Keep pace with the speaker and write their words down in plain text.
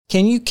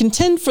Can you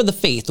contend for the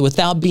faith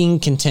without being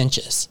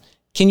contentious?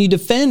 Can you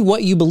defend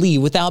what you believe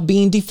without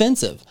being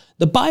defensive?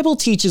 The Bible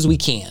teaches we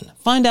can.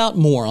 Find out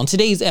more on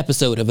today's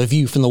episode of A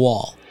View from the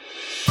Wall.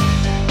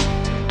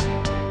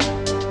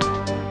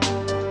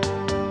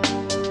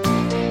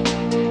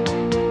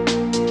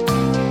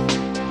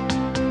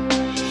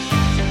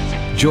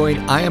 Join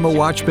I Am a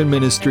Watchman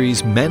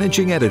Ministries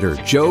Managing Editor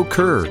Joe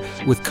Kerr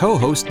with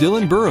co-host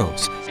Dylan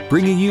Burrows,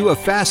 bringing you a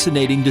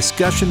fascinating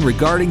discussion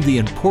regarding the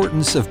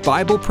importance of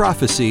Bible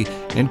prophecy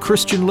and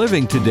Christian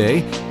living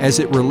today as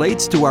it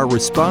relates to our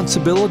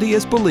responsibility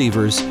as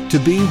believers to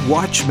be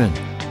watchmen.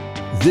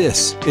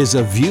 This is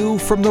A View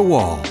from the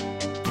Wall.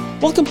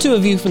 Welcome to A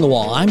View from the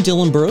Wall. I'm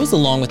Dylan Burrows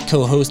along with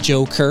co-host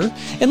Joe Kerr.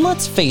 And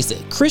let's face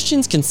it,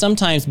 Christians can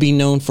sometimes be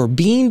known for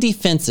being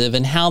defensive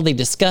in how they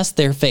discuss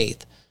their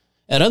faith.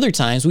 At other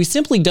times, we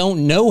simply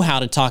don't know how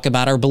to talk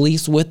about our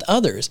beliefs with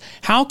others.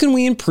 How can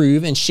we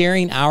improve in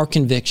sharing our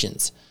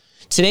convictions?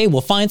 Today,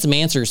 we'll find some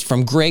answers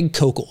from Greg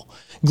Koukl.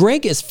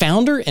 Greg is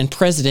founder and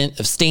president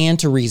of Stand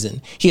to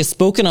Reason. He has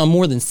spoken on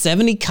more than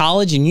 70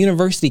 college and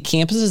university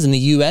campuses in the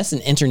U.S.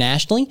 and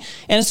internationally,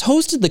 and has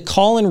hosted the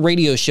call-in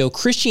radio show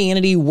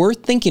Christianity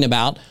Worth Thinking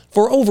About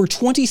for over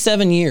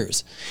 27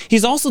 years.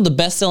 He's also the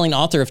best-selling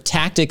author of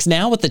Tactics,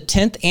 now with the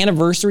 10th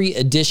anniversary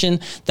edition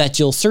that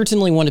you'll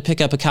certainly want to pick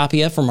up a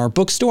copy of from our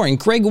bookstore. And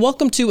Greg,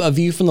 welcome to A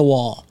View from the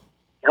Wall.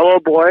 Hello,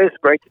 boys.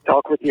 Great to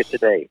talk with you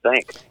today.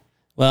 Thanks.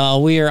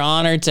 Well, we are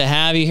honored to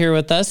have you here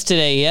with us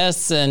today,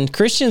 yes, and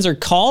Christians are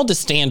called to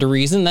stand to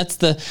reason. That's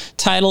the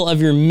title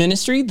of your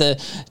ministry,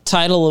 the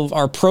title of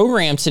our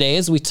program today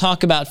as we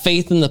talk about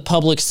faith in the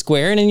public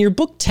square. And in your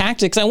book,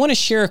 Tactics, I want to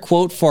share a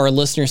quote for our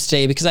listeners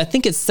today because I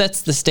think it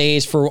sets the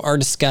stage for our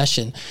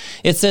discussion.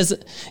 It says,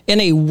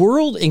 "In a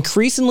world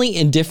increasingly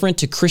indifferent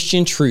to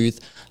Christian truth,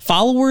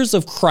 followers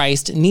of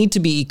Christ need to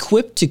be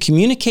equipped to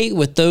communicate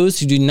with those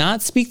who do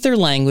not speak their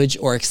language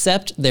or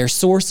accept their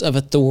source of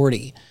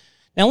authority."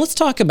 Now let's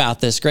talk about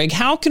this, Greg.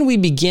 How can we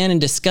begin in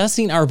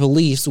discussing our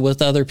beliefs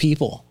with other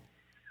people?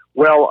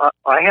 Well,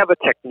 I have a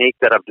technique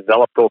that I've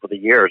developed over the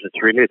years.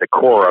 It's really the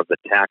core of the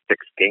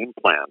Tactics game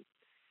plan.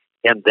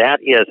 And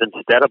that is,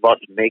 instead of us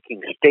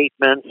making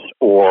statements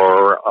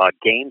or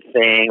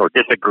gainsaying or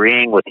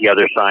disagreeing with the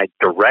other side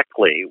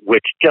directly,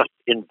 which just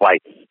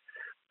invites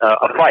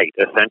a fight,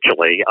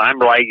 essentially. I'm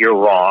right, you're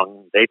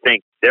wrong. They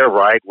think they're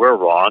right, we're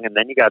wrong. And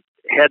then you got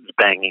heads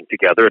banging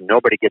together and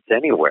nobody gets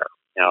anywhere.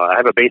 Now, I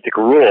have a basic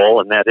rule,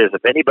 and that is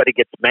if anybody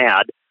gets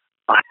mad,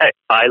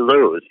 I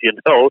lose,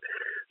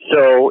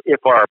 So if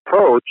our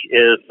approach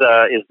is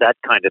that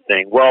kind of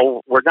thing,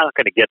 well, we're not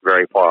going to get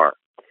very far.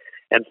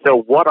 And so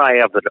what I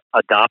have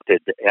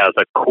adopted as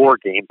a core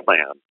game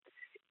plan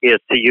is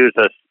to use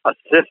a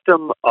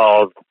system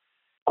of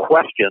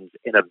questions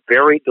in a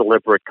very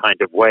deliberate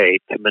kind of way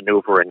to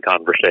maneuver in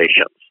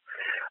conversations.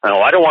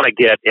 Now, I don't want to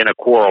get in a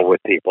quarrel with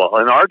people.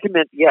 An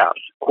argument, yes.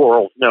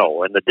 Quarrels,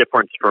 no. And the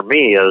difference for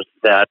me is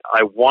that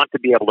I want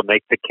to be able to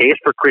make the case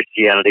for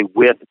Christianity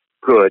with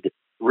good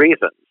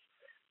reasons.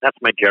 That's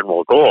my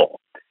general goal.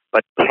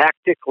 But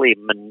tactically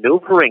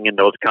maneuvering in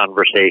those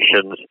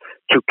conversations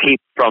to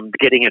keep from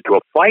getting into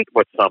a fight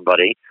with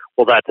somebody,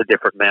 well, that's a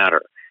different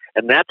matter.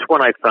 And that's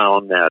when I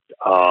found that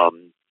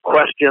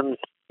questions,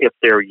 if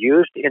they're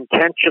used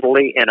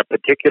intentionally in a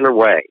particular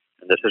way,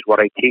 and this is what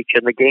I teach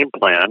in the game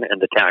plan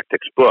and the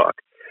Tactics book,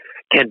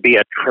 can be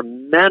a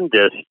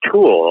tremendous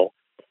tool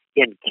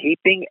in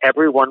keeping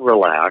everyone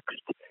relaxed,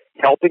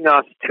 helping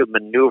us to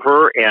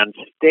maneuver and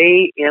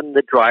stay in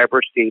the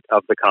driver's seat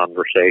of the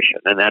conversation.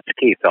 And that's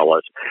key,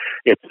 fellas.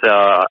 It's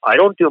I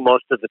don't do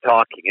most of the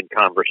talking in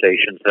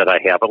conversations that I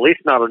have, at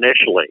least not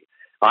initially.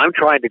 I'm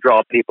trying to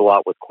draw people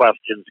out with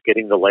questions,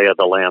 getting the lay of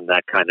the land,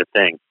 that kind of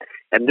thing.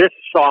 And this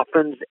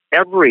softens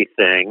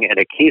everything, and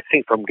it keeps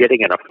me from getting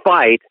in a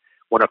fight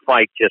when a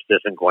fight just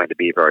isn't going to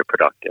be very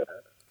productive.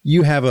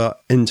 You have an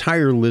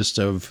entire list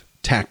of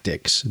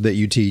tactics that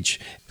you teach.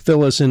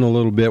 Fill us in a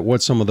little bit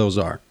what some of those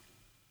are.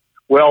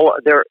 Well,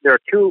 there are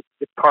two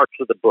parts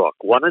of the book.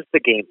 One is the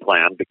game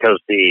plan, because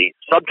the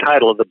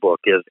subtitle of the book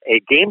is A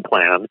Game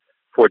Plan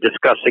for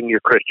Discussing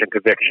Your Christian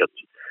Convictions.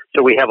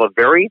 So we have a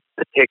very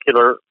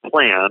particular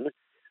plan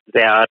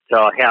that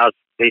has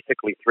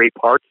basically three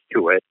parts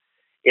to it,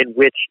 in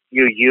which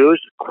you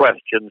use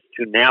questions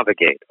to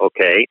navigate,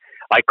 okay?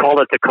 I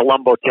call it the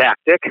Columbo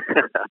tactic,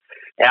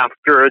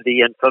 after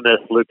the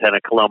infamous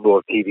Lieutenant Columbo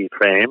of TV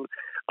fame,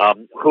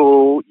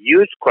 who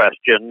used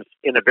questions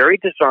in a very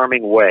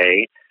disarming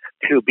way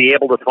to be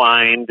able to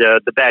find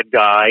the bad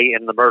guy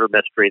in the murder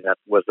mystery that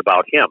was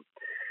about him.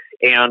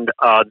 And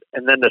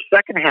then the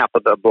second half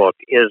of the book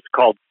is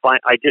called,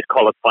 I just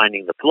call it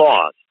Finding the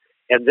Flaws.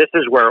 And this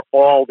is where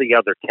all the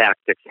other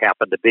tactics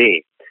happen to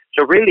be.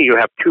 So really you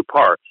have two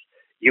parts.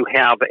 You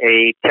have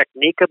a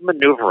technique of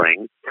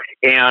maneuvering,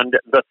 and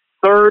the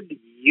third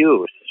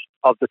use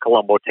of the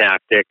Columbo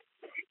tactic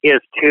is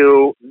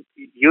to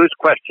use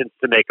questions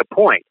to make a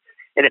point.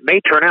 And it may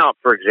turn out,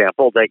 for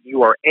example, that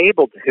you are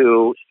able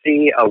to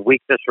see a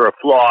weakness or a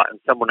flaw in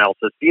someone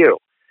else's view.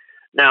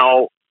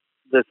 Now,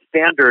 the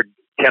standard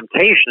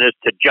temptation is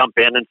to jump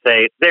in and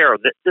say,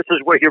 this is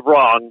where you're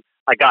wrong.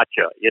 I got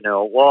you.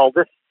 Well,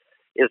 this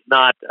is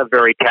not a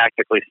very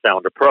tactically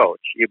sound approach.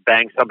 You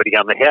bang somebody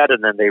on the head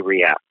and then they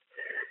react.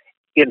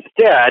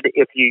 Instead,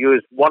 if you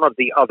use one of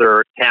the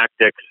other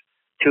tactics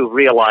to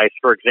realize,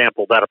 for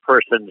example, that a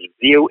person's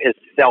view is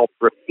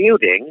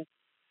self-refuting,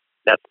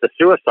 that's the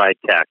suicide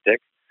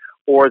tactic,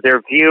 or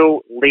their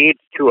view leads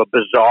to a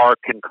bizarre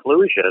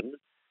conclusion,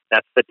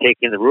 that's the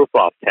taking the roof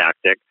off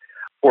tactic,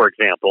 for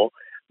example,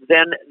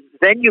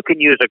 then you can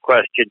use a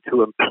question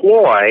to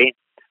employ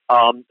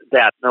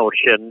that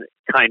notion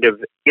kind of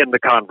in the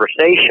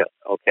conversation,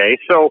 okay?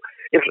 So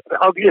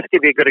I'll just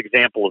give you a good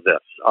example of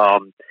this.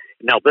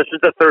 Now, this is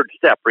the third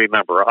step,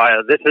 remember.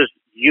 This is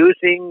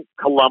using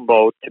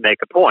Columbo to make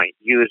a point,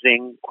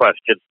 using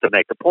questions to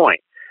make a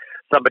point.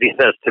 Somebody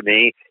says to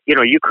me,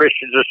 you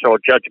Christians are so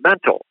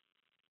judgmental.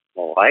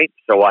 All right,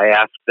 so I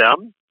ask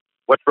them,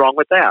 what's wrong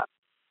with that?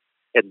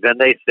 And then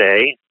they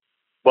say,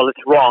 well,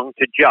 it's wrong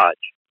to judge.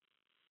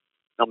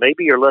 Now,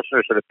 maybe your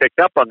listeners have picked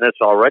up on this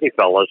already,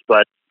 fellas,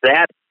 but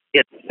that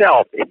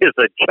itself is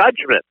a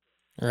judgment.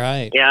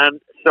 Right. And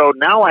so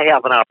now I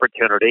have an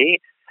opportunity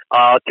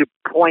to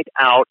point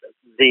out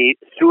the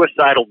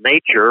suicidal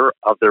nature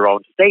of their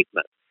own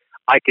statement.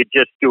 I could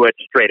just do it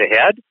straight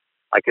ahead.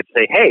 I could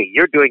say, hey,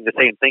 you're doing the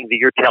same thing that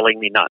you're telling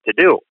me not to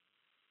do.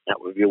 That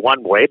would be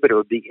one way, but it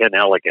would be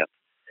inelegant.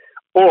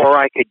 Or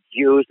I could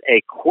use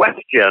a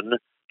question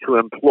to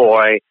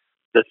employ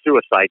the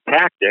suicide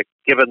tactic,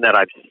 given that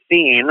I've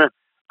seen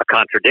a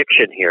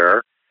contradiction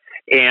here,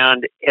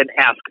 and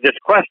ask this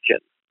question.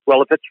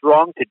 Well, if it's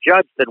wrong to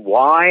judge, then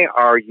why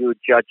are you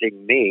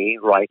judging me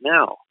right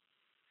now?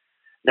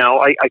 Now,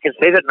 I can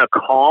say that in a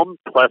calm,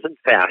 pleasant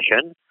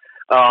fashion,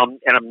 and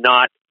I'm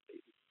not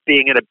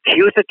being in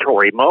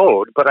accusatory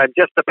mode, but I'm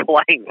just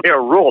applying their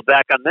rule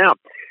back on them.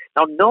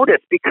 Now,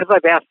 notice, because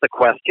I've asked the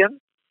question,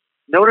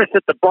 notice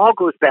that the ball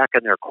goes back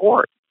in their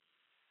court.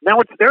 Now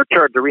it's their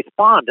turn to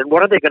respond, and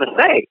what are they going to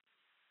say?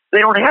 They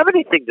don't have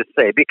anything to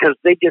say because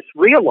they just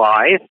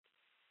realized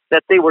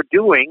that they were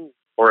doing,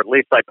 or at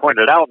least I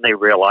pointed out and they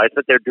realized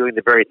that they're doing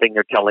the very thing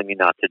they're telling me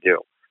not to do.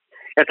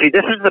 And see,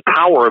 this is the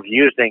power of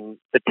using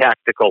the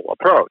tactical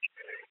approach.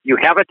 You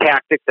have a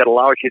tactic that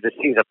allows you to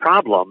see the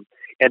problem,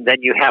 and then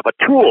you have a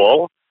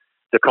tool,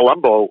 the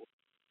Columbo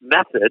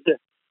method,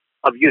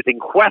 of using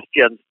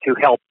questions to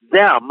help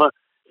them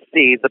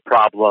see the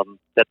problem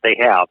that they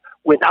have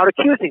without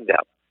accusing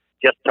them,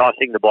 just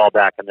tossing the ball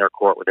back in their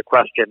court with a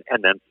question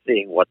and then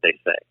seeing what they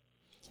say.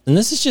 And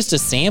this is just a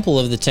sample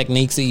of the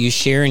techniques that you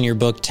share in your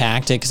book,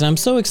 Tactics. And I'm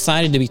so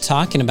excited to be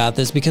talking about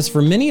this because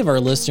for many of our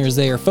listeners,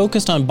 they are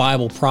focused on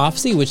Bible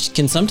prophecy, which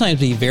can sometimes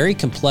be very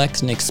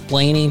complex in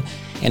explaining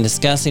and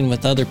discussing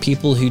with other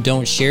people who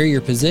don't share your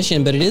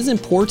position, but it is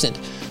important.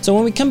 So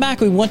when we come back,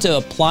 we want to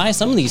apply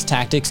some of these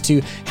tactics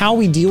to how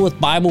we deal with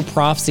Bible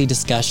prophecy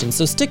discussion.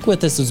 So stick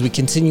with us as we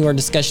continue our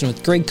discussion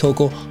with Greg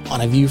Koukl on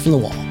A View from the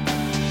Wall.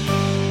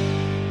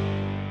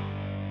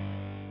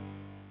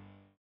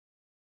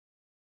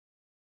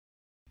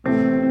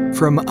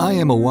 From I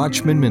Am a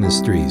Watchman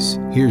Ministries,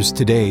 here's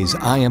today's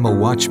I Am a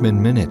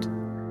Watchman Minute.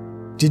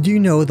 Did you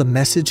know the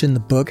message in the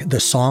book, The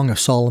Song of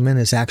Solomon,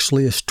 is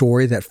actually a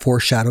story that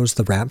foreshadows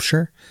the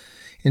rapture?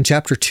 In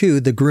chapter 2,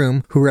 the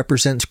groom, who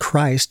represents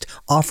Christ,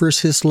 offers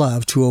his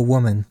love to a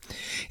woman.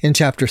 In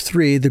chapter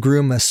 3, the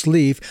groom must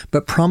leave,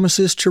 but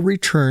promises to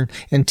return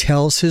and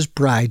tells his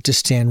bride to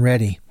stand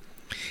ready.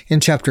 In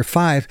chapter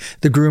 5,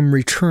 the groom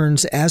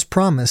returns as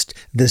promised.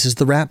 This is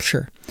the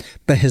rapture.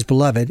 But his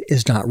beloved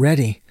is not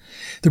ready.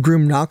 The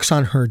groom knocks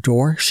on her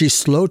door. She's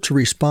slow to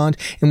respond,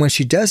 and when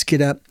she does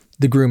get up,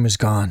 the groom is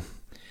gone.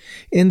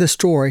 In the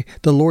story,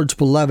 the Lord's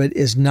beloved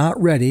is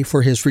not ready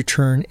for his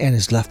return and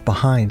is left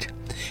behind.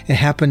 It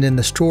happened in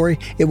the story.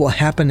 It will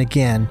happen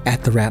again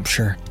at the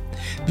rapture.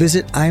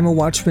 Visit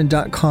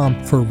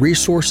IamAWatchman.com for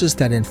resources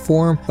that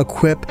inform,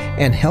 equip,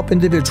 and help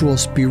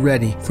individuals be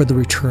ready for the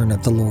return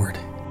of the Lord.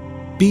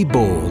 Be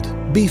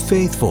bold, be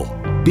faithful,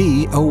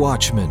 be a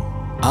watchman.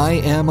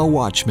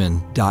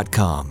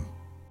 IamAWatchman.com.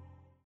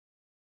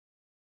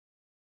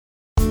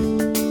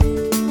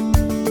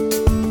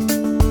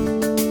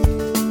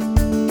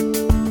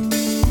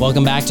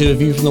 Welcome back to A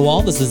View from the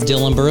Wall. This is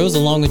Dylan Burrows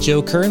along with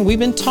Joe Kerr. We've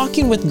been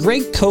talking with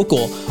Greg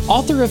Koukl,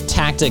 author of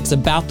Tactics,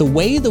 about the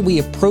way that we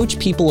approach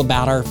people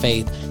about our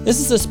faith. This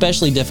is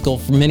especially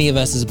difficult for many of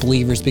us as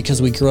believers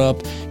because we grow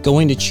up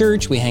going to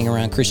church, we hang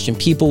around Christian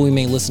people, we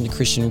may listen to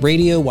Christian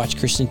radio, watch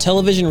Christian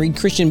television, read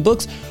Christian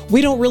books.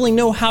 We don't really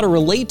know how to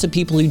relate to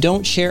people who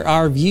don't share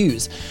our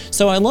views.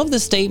 So I love the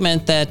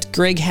statement that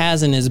Greg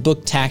has in his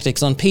book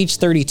Tactics on page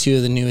 32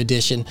 of the new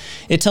edition.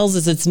 It tells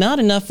us it's not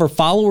enough for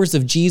followers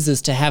of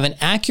Jesus to have an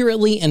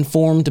accurately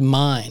informed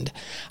mind.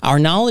 Our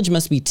knowledge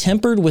must be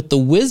tempered with the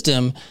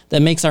wisdom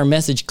that makes our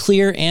message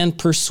clear and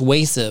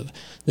persuasive.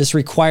 This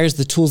requires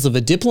the tools of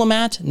a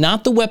diplomat,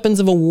 not the weapons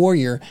of a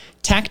warrior,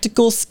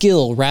 tactical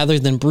skill rather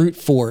than brute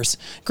force.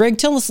 Greg,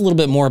 tell us a little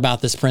bit more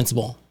about this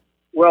principle.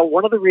 Well,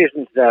 one of the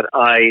reasons that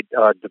I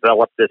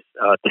developed this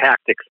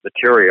tactics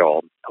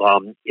material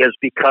is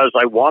because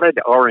I wanted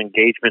our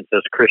engagements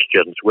as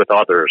Christians with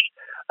others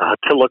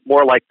to look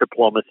more like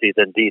diplomacy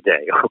than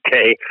D-Day,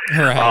 okay?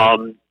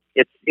 Right.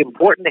 It's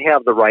important to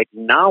have the right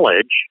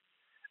knowledge,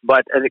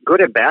 but a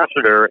good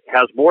ambassador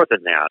has more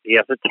than that. He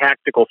has a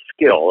tactical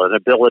skill, an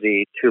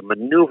ability to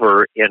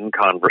maneuver in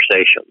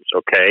conversations,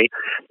 okay?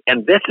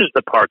 And this is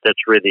the part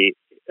that's really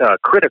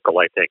critical,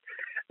 I think.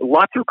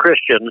 Lots of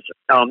Christians,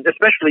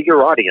 especially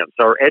your audience,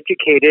 are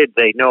educated.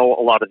 They know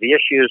a lot of the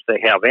issues.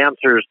 They have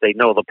answers. They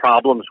know the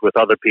problems with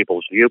other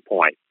people's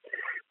viewpoint.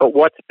 But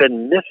what's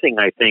been missing,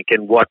 I think,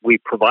 in what we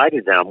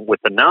provided them with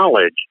the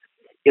knowledge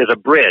is a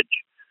bridge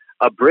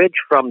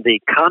from the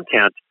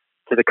content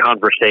to the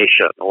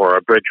conversation, or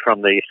a bridge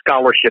from the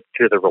scholarship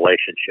to the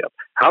relationship.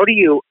 How do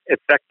you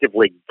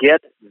effectively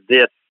get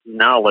this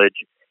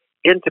knowledge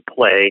into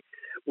play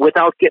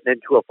without getting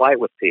into a fight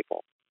with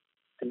people?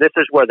 And this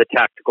is where the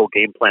tactical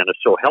game plan is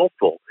so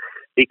helpful,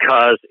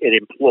 because it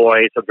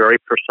employs a very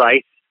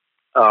precise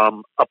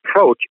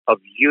approach of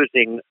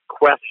using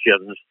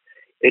questions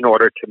in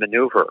order to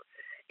maneuver.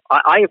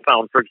 I have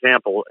found, for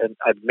example, and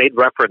I've made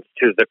reference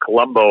to the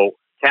Columbo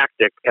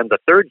tactic and the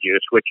third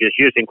use, which is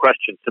using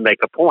questions to make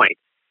a point.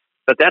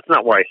 But that's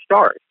not where I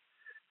start.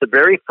 The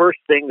very first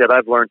thing that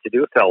I've learned to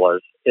do,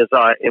 fellas, is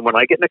and when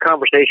I get in a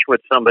conversation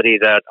with somebody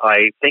that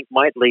I think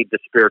might lead to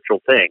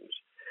spiritual things,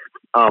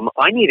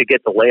 I need to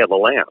get the lay of the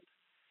land.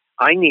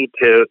 I need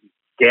to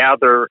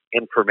gather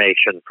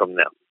information from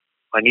them.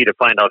 I need to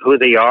find out who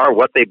they are,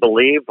 what they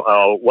believe,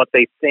 what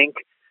they think,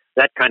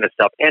 that kind of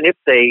stuff. And if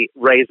they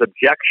raise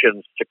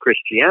objections to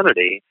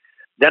Christianity,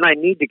 then I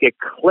need to get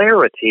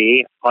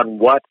clarity on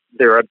what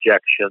their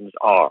objections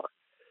are.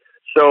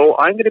 So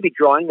I'm going to be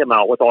drawing them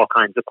out with all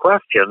kinds of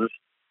questions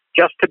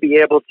just to be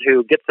able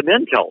to get some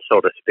intel,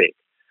 so to speak.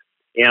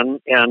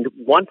 And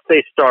once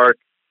they start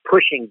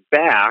pushing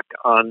back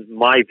on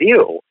my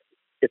view,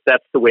 if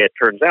that's the way it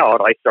turns out,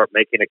 I start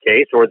making a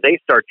case, or they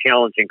start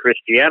challenging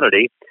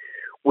Christianity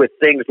with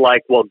things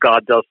like, well,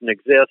 God doesn't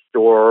exist,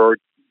 or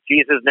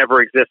Jesus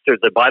never existed,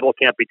 the Bible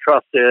can't be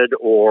trusted,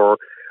 or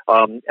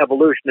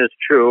evolution is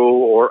true,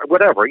 or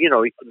whatever,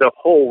 the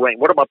whole range.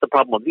 What about the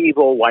problem of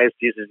evil? Why is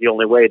Jesus the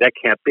only way? That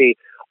can't be.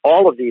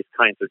 All of these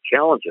kinds of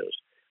challenges.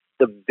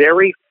 The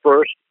very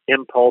first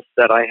impulse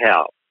that I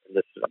have,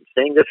 and I'm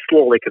saying this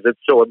slowly because it's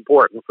so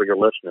important for your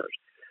listeners,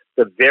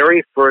 the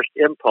very first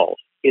impulse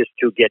is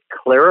to get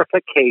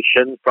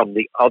clarification from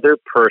the other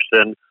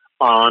person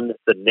on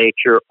the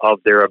nature of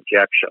their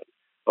objection.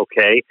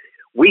 Okay?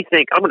 We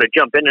think, I'm going to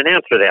jump in and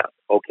answer that.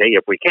 Okay,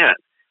 if we can.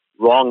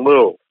 Wrong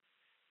move.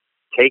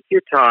 Take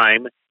your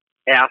time,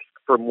 ask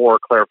for more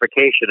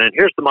clarification. And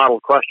here's the model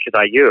question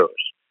I use.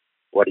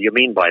 What do you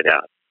mean by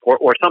that?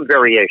 Or some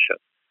variation.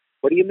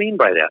 What do you mean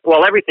by that?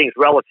 Well, everything's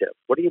relative.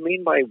 What do you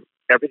mean by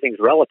everything's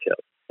relative?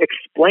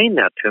 Explain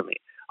that to me.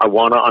 I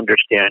want to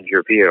understand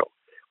your view.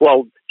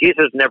 Well,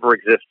 Jesus never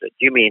existed. Do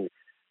you mean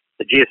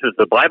the Jesus of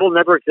the Bible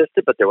never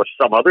existed, but there was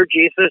some other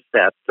Jesus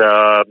that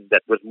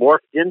was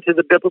morphed into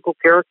the biblical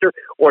character?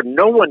 Or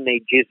no one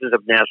named Jesus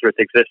of Nazareth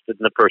existed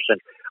in the person?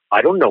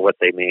 I don't know what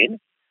they mean.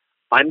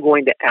 I'm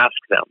going to ask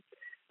them.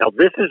 Now,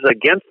 this is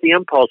against the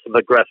impulse of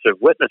aggressive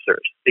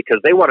witnessers because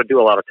they want to do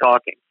a lot of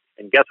talking.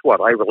 And guess what?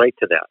 I relate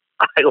to that.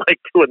 I like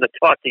doing the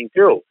talking,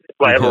 too.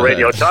 I have a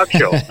radio talk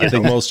show. I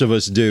think most of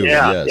us do,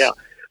 yes. Yeah.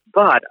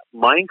 But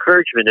my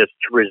encouragement is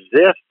to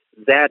resist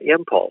that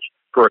impulse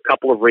for a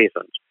couple of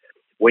reasons.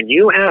 When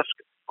you ask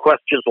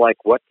questions like,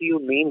 what do you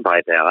mean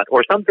by that?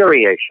 Or some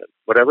variation,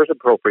 whatever's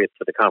appropriate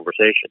to the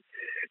conversation,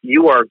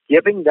 you are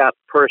giving that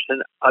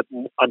person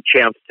a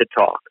chance to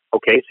talk.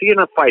 Okay, so you're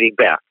not fighting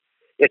back.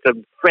 It's a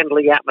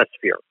friendly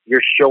atmosphere.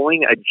 You're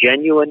showing a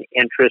genuine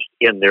interest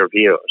in their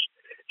views.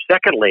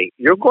 Secondly,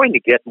 you're going to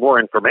get more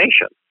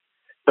information.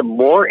 The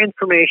more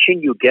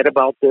information you get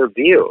about their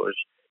views,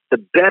 the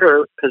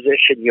better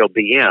position you'll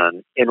be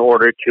in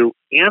order to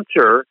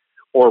answer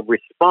or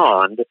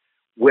respond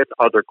with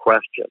other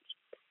questions.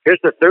 Here's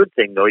the third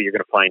thing, though, you're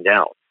going to find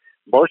out.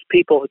 Most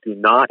people do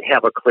not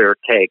have a clear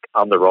take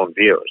on their own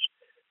views.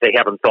 They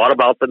haven't thought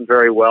about them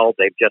very well.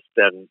 They've just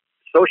been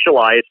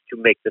socialized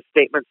to make the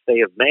statements they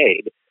have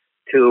made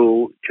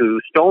to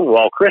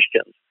stonewall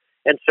Christians.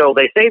 And so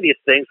they say these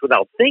things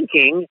without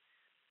thinking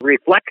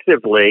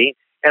reflexively,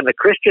 and the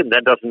Christian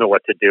then doesn't know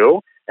what to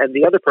do, and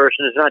the other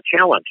person is not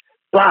challenged.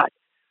 But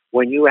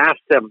when you ask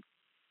them,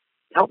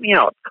 help me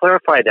out,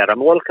 clarify that,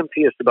 I'm a little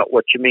confused about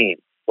what you mean,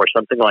 or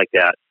something like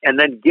that, and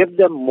then give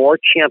them more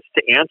chance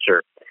to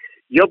answer,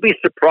 you'll be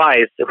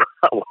surprised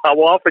how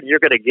often you're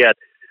going to get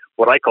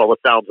what I call the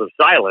sounds of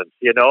silence,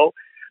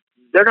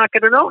 They're not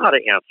going to know how to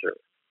answer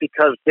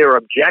because their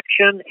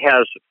objection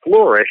has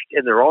flourished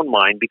in their own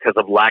mind because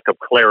of lack of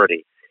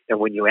clarity. And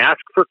when you ask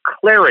for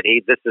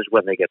clarity, this is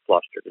when they get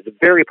flustered. It's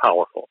very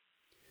powerful.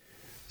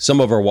 Some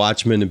of our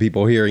watchmen and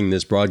people hearing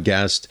this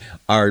broadcast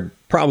are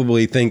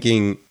probably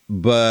thinking,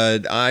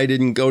 but I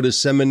didn't go to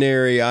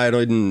seminary. I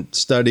didn't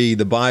study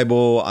the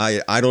Bible.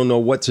 I don't know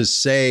what to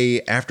say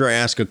after I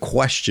ask a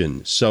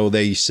question. So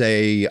they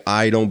say,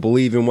 I don't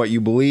believe in what you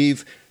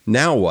believe.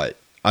 Now what?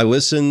 I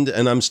listened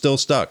and I'm still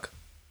stuck.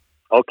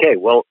 Okay,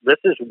 well, this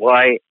is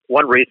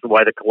one reason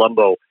why the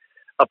Columbo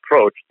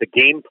approach, the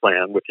game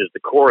plan, which is the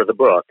core of the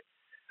book,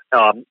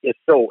 is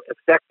so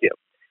effective.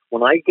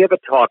 When I give a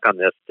talk on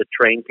this to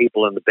train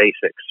people in the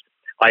basics,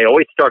 I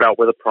always start out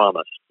with a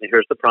promise. And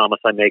here's the promise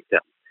I make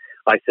them.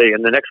 I say,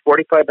 in the next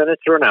 45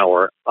 minutes or an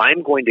hour,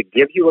 I'm going to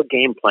give you a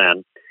game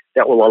plan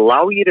that will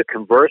allow you to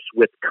converse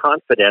with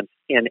confidence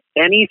in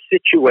any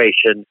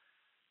situation,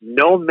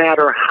 no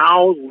matter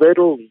how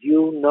little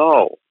you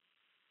know,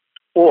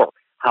 or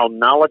how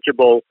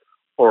knowledgeable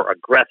or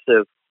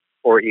aggressive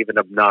or even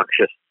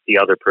obnoxious the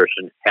other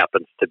person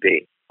happens to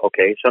be.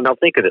 Okay, so now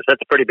think of this.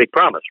 That's a pretty big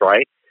promise,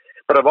 right?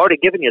 But I've already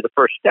given you the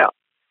first step.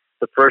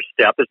 The first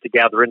step is to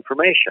gather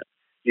information.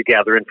 You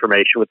gather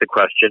information with the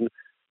question,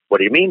 what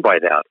do you mean by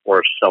that?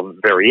 Or some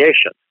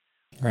variation.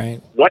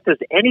 Right. What does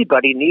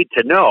anybody need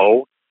to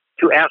know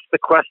to ask the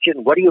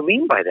question, what do you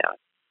mean by that?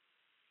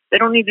 They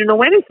don't need to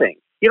know anything.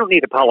 You don't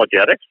need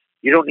apologetics.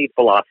 You don't need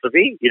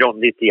philosophy. You don't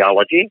need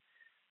theology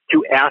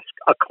to ask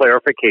a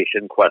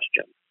clarification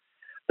question.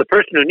 The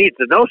person who needs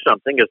to know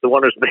something is the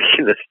one who's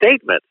making the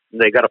statement, and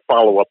they got to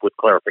follow up with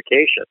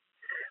clarification.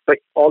 But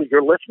all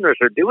your listeners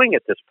are doing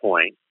at this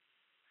point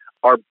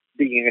are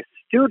being a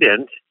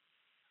student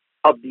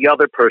of the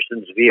other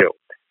person's view.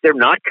 They're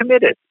not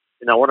committed,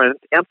 and I want to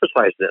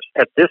emphasize this.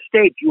 At this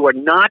stage, you are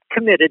not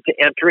committed to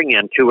entering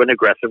into an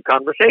aggressive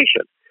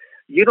conversation.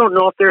 You don't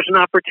know if there's an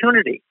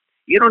opportunity.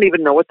 You don't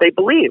even know what they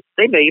believe.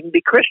 They may even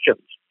be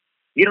Christians.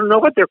 You don't know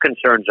what their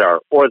concerns are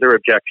or their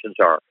objections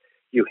are.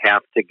 You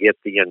have to get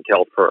the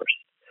intel first.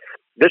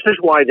 This is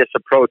why this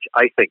approach,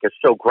 I think, is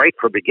so great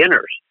for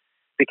beginners,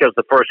 because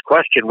the first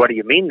question, what do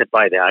you mean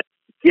by that,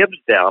 gives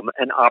them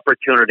an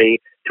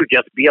opportunity to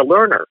just be a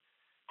learner,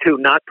 to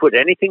not put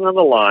anything on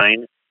the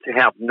line, to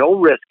have no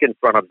risk in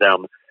front of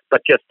them,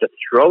 but just to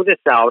throw this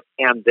out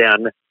and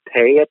then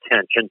pay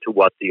attention to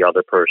what the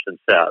other person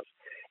says.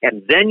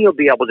 And then you'll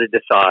be able to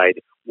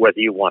decide whether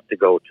you want to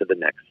go to the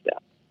next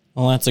step.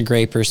 Well, that's a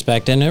great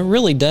perspective. And it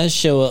really does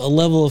show a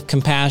level of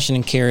compassion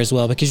and care as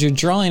well, because you're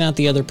drawing out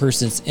the other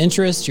person's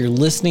interest, you're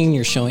listening,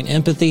 you're showing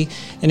empathy,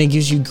 and it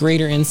gives you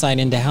greater insight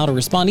into how to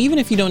respond. Even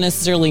if you don't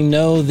necessarily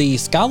know the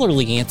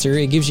scholarly answer,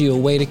 it gives you a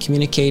way to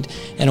communicate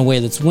in a way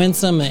that's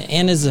winsome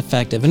and is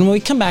effective. And when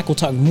we come back, we'll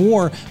talk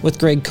more with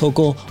Greg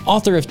Koukl,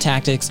 author of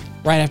Tactics,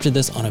 right after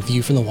this on A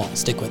View from the Wall.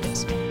 Stick with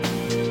us.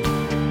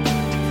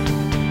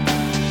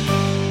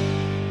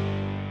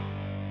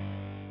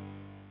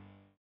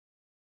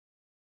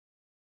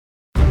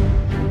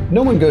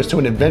 No one goes to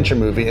an adventure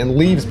movie and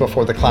leaves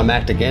before the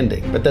climactic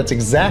ending, but that's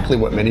exactly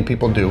what many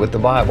people do with the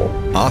Bible.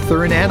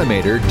 Author and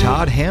animator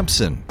Todd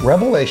Hampson.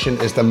 Revelation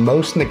is the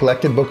most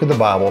neglected book of the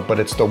Bible, but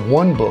it's the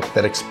one book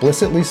that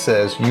explicitly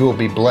says you will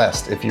be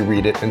blessed if you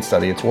read it and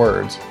study its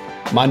words.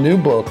 My new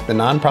book, The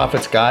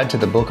Nonprofit's Guide to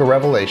the Book of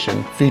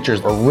Revelation, features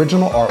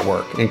original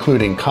artwork,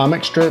 including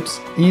comic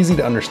strips,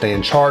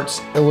 easy-to-understand charts,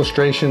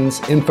 illustrations,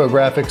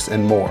 infographics,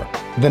 and more.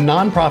 The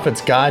Nonprofit's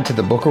Guide to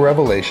the Book of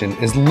Revelation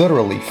is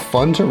literally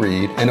fun to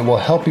read, and it will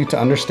help you to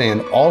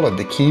understand all of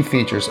the key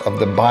features of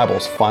the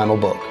Bible's final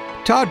book.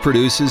 Todd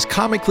produces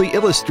comically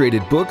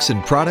illustrated books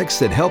and products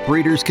that help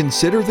readers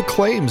consider the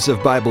claims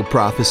of Bible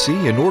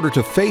prophecy in order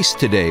to face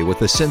today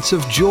with a sense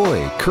of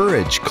joy,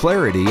 courage,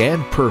 clarity,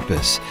 and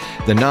purpose.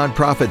 The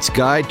Nonprofit's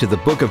Guide to the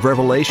Book of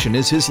Revelation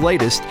is his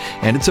latest,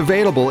 and it's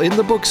available in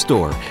the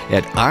bookstore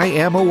at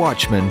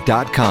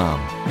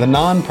IamAWatchman.com. The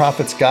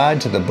Nonprofit's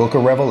Guide to the Book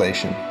of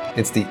Revelation.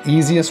 It's the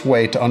easiest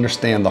way to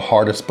understand the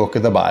hardest book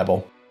of the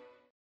Bible.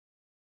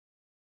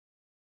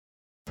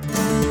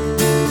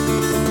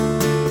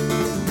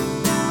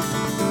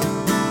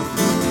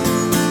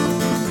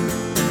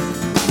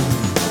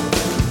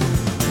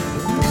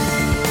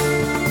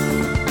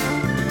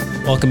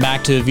 Welcome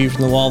back to A View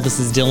from the Wall. This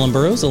is Dylan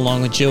Burrows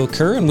along with Joe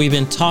Kerr, and we've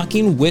been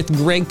talking with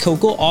Greg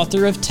Koukl,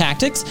 author of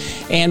Tactics,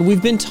 and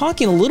we've been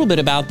talking a little bit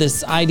about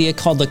this idea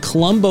called the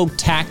Columbo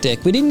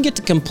tactic. We didn't get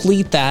to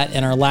complete that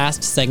in our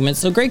last segment,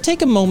 so Greg,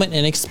 take a moment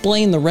and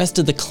explain the rest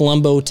of the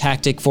Columbo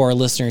tactic for our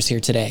listeners here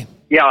today.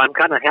 Yeah, I'm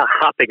kind of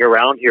hopping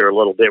around here a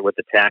little bit with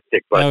the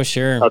tactic, but oh,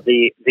 sure.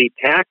 The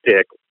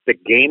tactic, the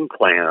game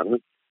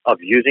plan of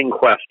using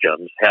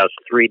questions has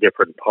three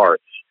different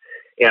parts.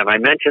 And I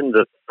mentioned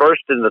the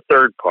first and the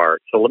third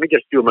part, so let me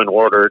just do them in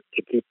order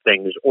to keep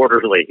things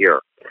orderly here.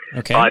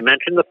 Okay. I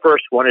mentioned the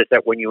first one is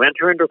that when you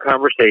enter into a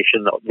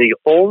conversation, the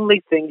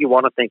only thing you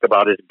want to think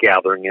about is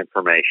gathering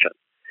information.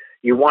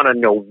 You want to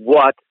know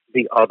what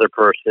the other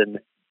person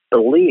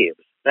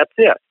believes. That's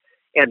it.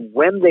 And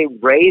when they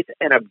raise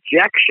an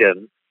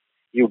objection,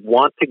 you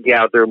want to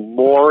gather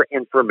more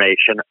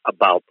information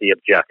about the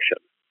objection.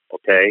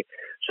 Okay?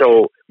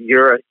 So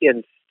you're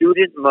in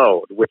student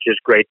mode, which is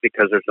great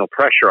because there's no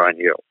pressure on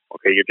you.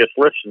 Okay, you're just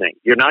listening.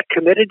 You're not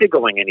committed to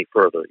going any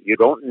further. You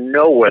don't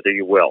know whether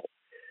you will.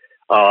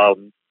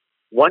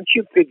 Once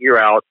you figure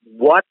out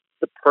what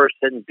the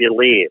person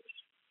believes.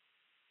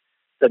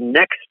 The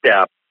next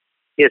step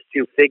is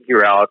to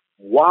figure out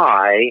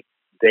why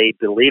they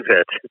believe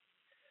it.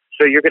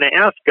 So you're going to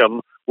ask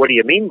them, what do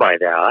you mean by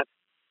that?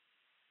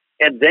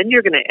 And then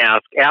you're going to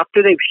ask,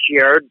 after they've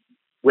shared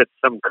with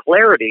some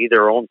clarity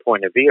their own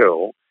point of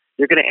view,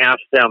 you're going to ask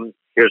them,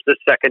 here's the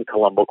second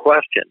Columbo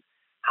question.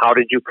 How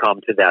did you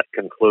come to that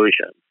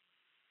conclusion?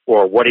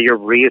 Or what are your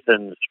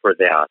reasons for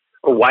that?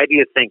 Or why do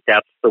you think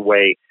that's the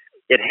way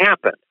it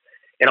happened?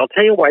 And I'll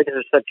tell you why this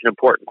is such an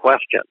important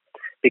question.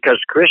 Because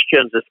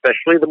Christians,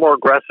 especially the more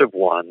aggressive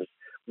ones,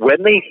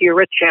 when they hear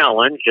a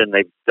challenge and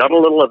they've done a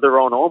little of their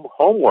own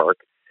homework,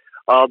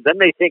 then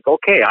they think,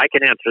 okay, I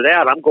can answer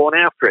that. I'm going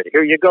after it.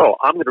 Here you go.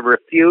 I'm going to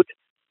refute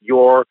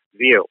your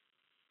view.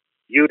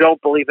 You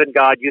don't believe in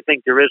God. You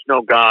think there is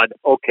no God.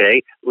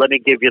 Okay, let me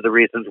give you the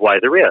reasons why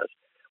there is.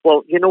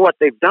 Well, you know what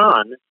they've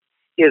done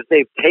is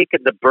they've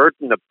taken the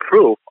burden of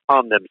proof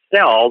on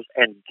themselves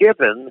and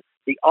given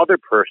the other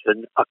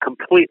person a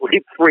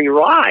completely free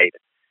ride.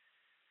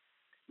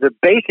 The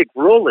basic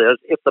rule is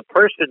if the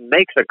person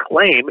makes a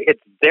claim,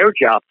 it's their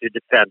job to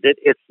defend it.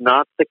 It's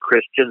not the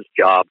Christian's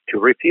job to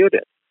refute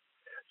it.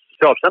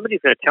 So if somebody's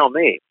going to tell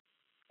me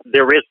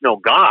there is no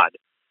God,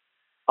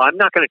 I'm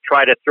not going to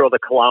try to throw the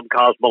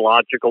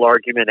cosmological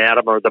argument at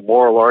them or the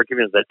moral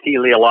argument, the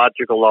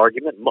teleological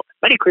argument.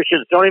 Many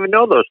Christians don't even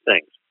know those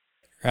things.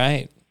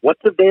 Right.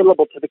 What's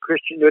available to the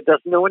Christian who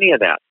doesn't know any of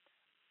that?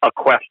 A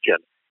question.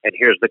 And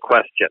here's the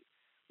question.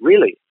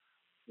 Really,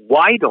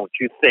 why don't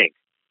you think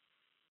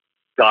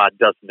God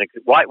doesn't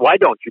exist? Why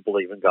don't you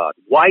believe in God?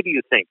 Why do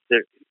you think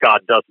that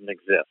God doesn't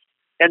exist?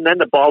 And then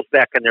the ball's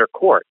back in their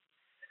court.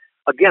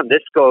 Again, this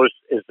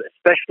is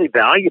especially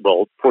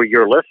valuable for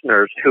your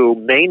listeners who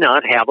may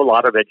not have a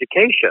lot of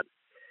education.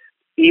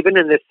 Even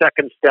in this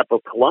second step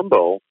of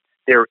Columbo,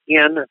 they're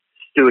in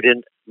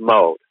student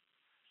mode.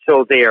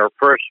 So they are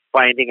first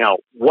finding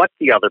out what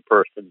the other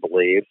person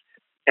believes,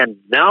 and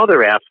now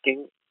they're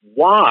asking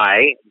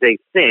why they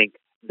think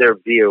their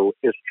view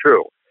is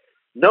true.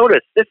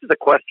 Notice this is a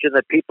question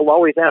that people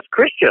always ask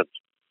Christians,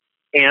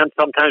 and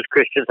sometimes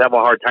Christians have a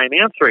hard time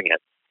answering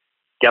it.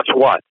 Guess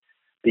what?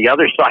 The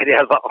other side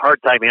has a hard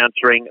time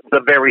answering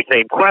the very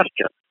same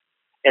question.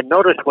 And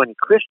notice when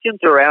Christians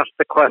are asked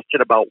the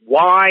question about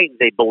why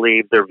they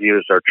believe their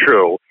views are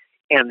true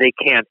and they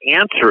can't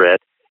answer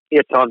it,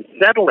 it's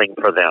unsettling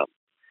for them.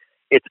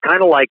 It's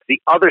kind of like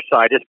the other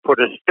side has put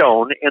a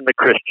stone in the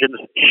Christian's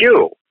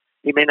shoe.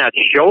 He may not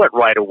show it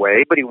right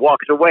away, but he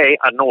walks away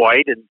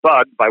annoyed and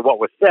bugged by what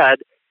was said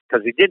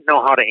because he didn't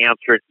know how to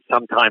answer it.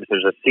 Sometimes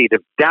there's a seed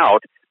of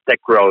doubt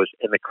that grows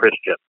in the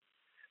Christian.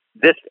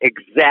 This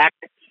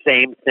exact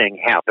same thing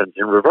happens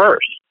in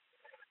reverse.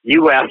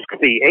 You ask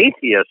the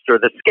atheist or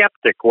the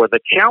skeptic or the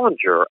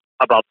challenger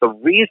about the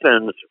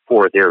reasons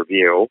for their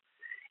view,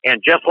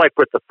 and just like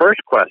with the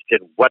first question,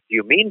 what do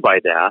you mean by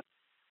that?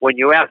 When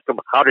you ask them,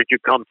 how did you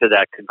come to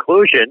that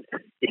conclusion,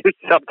 you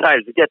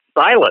sometimes get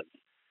silence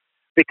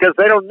because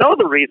they don't know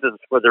the reasons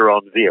for their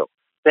own view.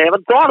 They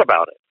haven't thought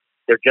about it.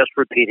 They're just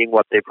repeating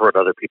what they've heard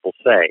other people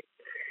say.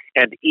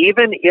 And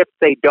even if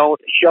they don't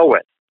show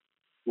it,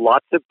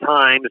 lots of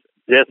times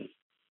this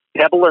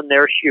pebble in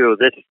their shoe,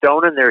 this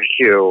stone in their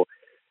shoe,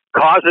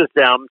 causes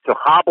them to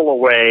hobble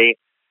away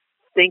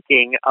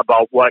thinking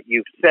about what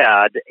you've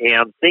said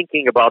and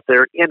thinking about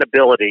their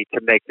inability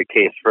to make the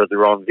case for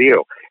their own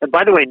view. And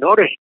by the way,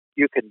 notice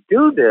you can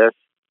do this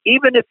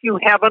even if you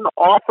haven't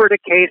offered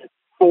a case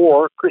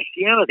for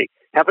Christianity.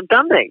 Haven't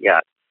done that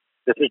yet.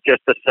 This is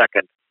just the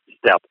second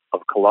step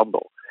of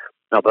Columbo.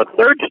 Now, the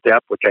third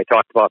step, which I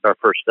talked about in our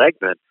first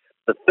segment,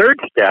 the third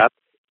step,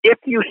 if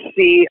you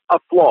see a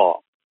flaw,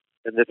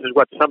 and this is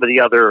what some of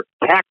the other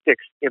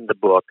tactics in the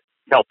book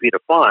help you to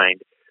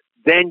find,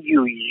 then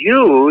you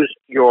use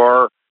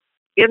your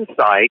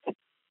insight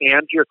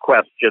and your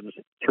questions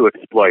to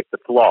exploit the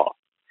flaw.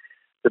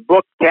 The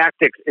book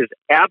Tactics is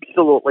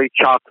absolutely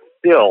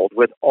chock-filled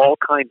with all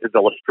kinds of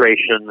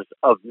illustrations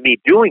of me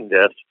doing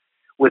this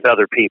with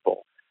other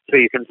people. So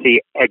you can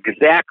see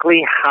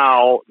exactly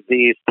how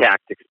these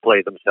tactics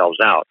play themselves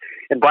out.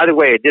 And by the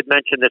way, I did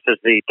mention this is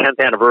the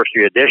 10th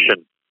anniversary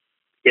edition.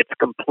 It's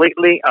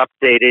completely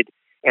updated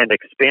and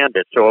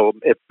expanded. So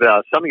if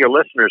some of your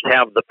listeners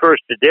have the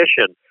first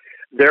edition,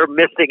 they're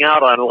missing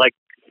out on like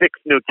 6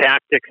 new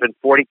tactics and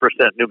 40%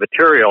 new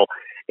material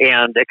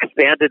and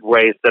expanded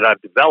ways that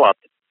I've developed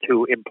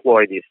to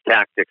employ these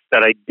tactics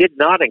that I did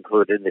not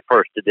include in the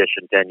first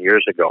edition 10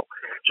 years ago.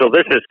 So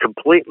this is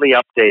completely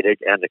updated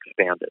and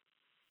expanded.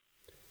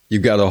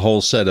 You've got a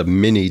whole set of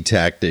mini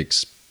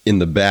tactics in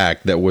the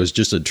back that was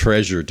just a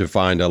treasure to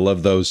find. I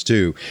love those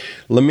too.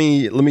 Let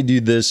me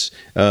do this.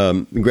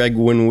 Greg,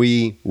 when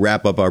we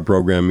wrap up our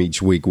program each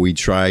week, we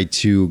try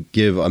to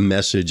give a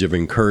message of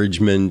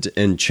encouragement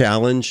and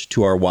challenge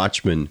to our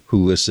watchmen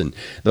who listen.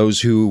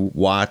 Those who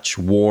watch,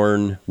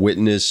 warn,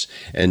 witness,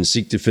 and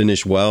seek to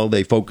finish well.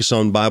 They focus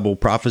on Bible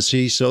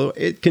prophecy, so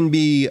it can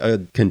be a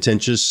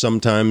contentious,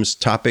 sometimes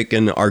topic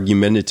and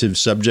argumentative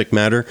subject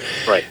matter.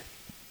 Right.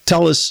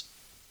 Tell us,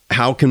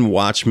 how can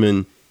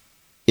watchmen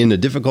in a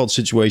difficult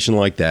situation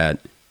like that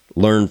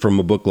learn from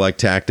a book like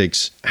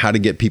Tactics how to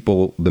get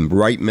people the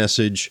right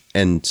message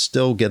and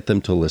still get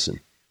them to listen?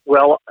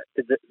 Well,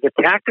 the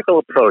tactical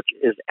approach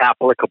is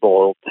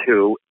applicable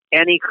to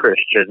any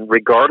Christian,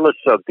 regardless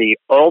of the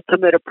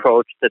ultimate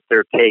approach that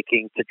they're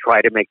taking to try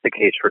to make the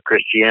case for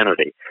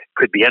Christianity. It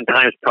could be end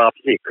times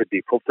prophecy, it could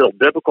be fulfilled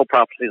biblical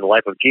prophecy in the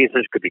life of Jesus,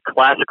 it could be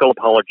classical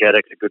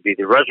apologetics, it could be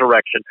the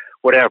resurrection,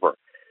 whatever.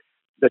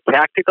 The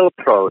tactical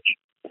approach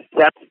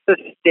sets the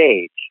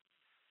stage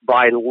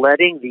by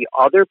letting the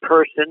other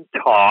person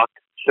talk,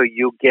 so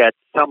you get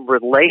some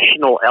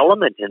relational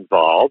element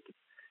involved.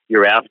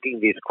 You're asking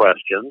these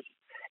questions,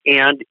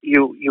 and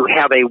you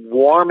have a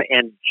warm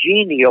and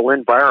genial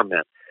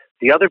environment.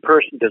 The other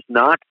person does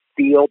not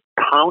feel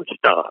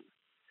pounced on.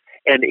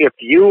 And if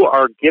you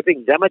are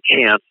giving them a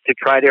chance to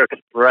try to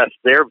express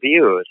their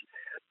views,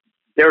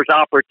 there's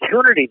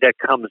opportunity that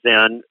comes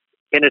in,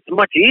 and it's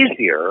much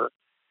easier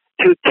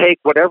to take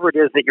whatever it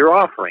is that you're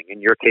offering,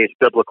 in your case,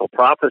 biblical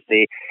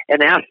prophecy,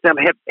 and ask them,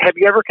 have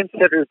you ever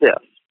considered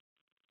this?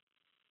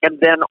 And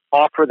then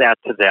offer that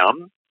to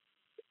them,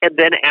 and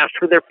then ask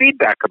for their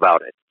feedback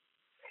about it.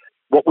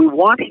 What we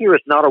want here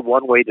is not a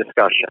one-way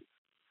discussion,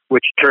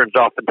 which turns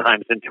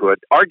oftentimes into an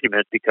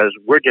argument because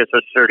we're just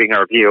asserting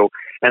our view,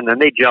 and then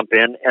they jump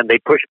in and they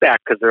push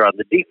back because they're on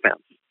the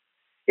defense.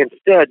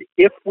 Instead,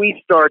 if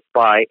we start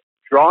by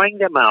drawing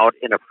them out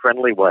in a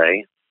friendly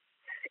way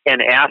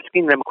and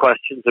asking them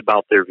questions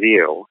about their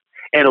view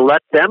and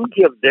let them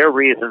give their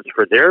reasons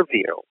for their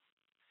view,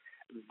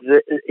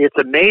 it's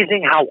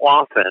amazing how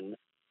often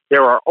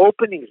there are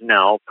openings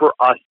now for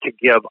us to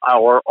give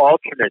our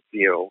alternate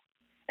view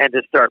and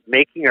to start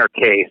making our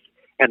case.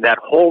 And that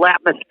whole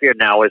atmosphere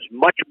now is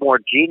much more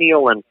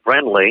genial and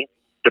friendly,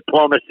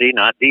 diplomacy,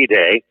 not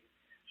D-Day,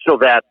 so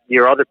that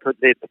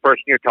the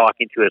person you're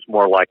talking to is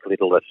more likely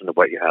to listen to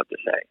what you have to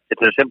say.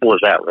 It's as simple as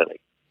that, really.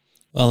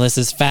 Well, this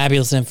is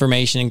fabulous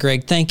information. And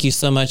Greg, thank you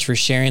so much for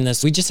sharing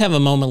this. We just have a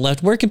moment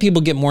left. Where can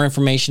people get more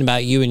information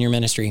about you and your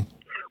ministry?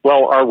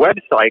 Well, our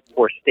website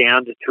for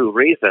Stand to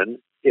Reason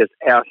is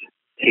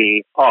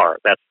STR.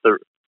 That's the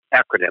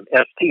acronym,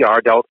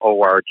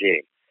 str.org.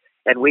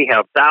 And we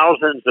have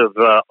thousands of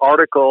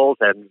articles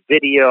and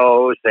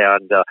videos,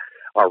 and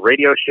our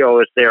radio show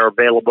is there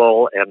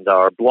available, and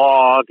our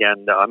blog,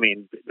 and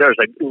there's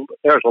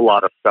a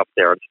lot of stuff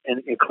there,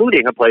 and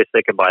including a place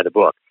they can buy the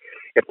book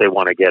if they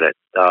want to get it.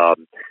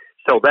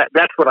 So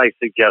that's what I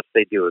suggest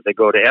they do. They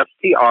go to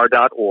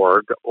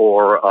str.org,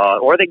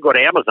 or they can go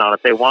to Amazon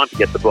if they want to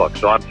get the book.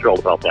 So I'm thrilled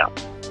about that.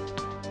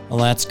 Well,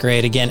 that's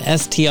great. Again,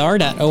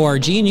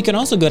 str.org. And you can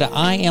also go to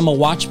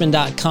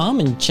IamAWatchman.com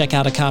and check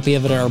out a copy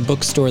of it at our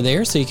bookstore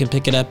there, so you can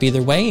pick it up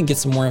either way and get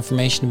some more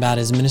information about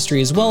his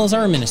ministry as well as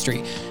our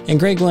ministry. And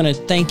Greg, I want to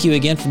thank you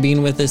again for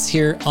being with us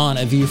here on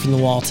A View from the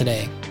Wall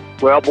today.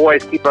 Well,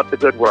 boys, keep up the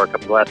good work.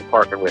 I'm glad to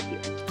partner with you.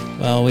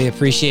 Well, we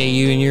appreciate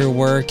you and your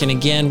work. And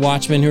again,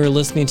 watchmen who are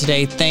listening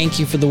today, thank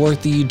you for the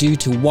work that you do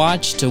to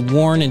watch, to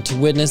warn, and to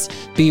witness.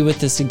 Be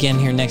with us again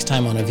here next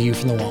time on A View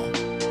from the Wall.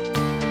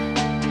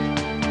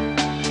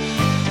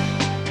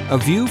 A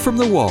View from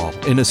the Wall,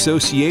 in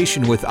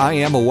association with I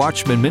Am a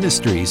Watchman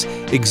Ministries,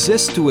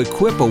 exists to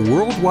equip a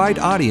worldwide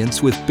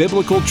audience with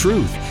biblical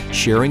truth,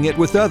 sharing it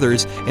with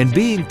others, and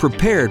being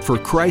prepared for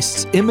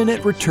Christ's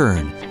imminent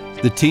return.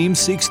 The team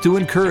seeks to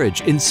encourage,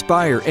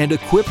 inspire, and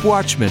equip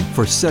watchmen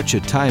for such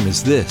a time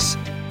as this.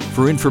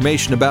 For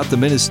information about the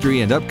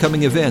ministry and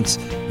upcoming events,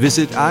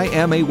 visit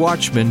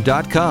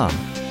IamAWatchman.com.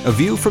 A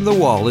View from the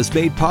Wall is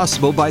made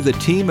possible by the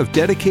team of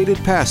dedicated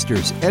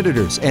pastors,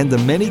 editors, and the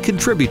many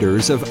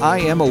contributors of I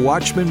Am a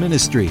Watchman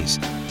Ministries.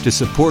 To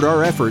support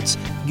our efforts,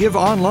 give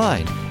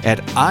online at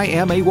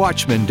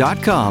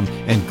IamAWatchman.com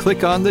and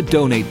click on the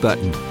Donate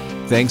button.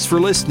 Thanks for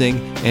listening,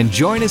 and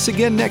join us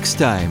again next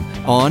time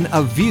on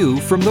A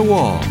View from the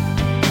Wall.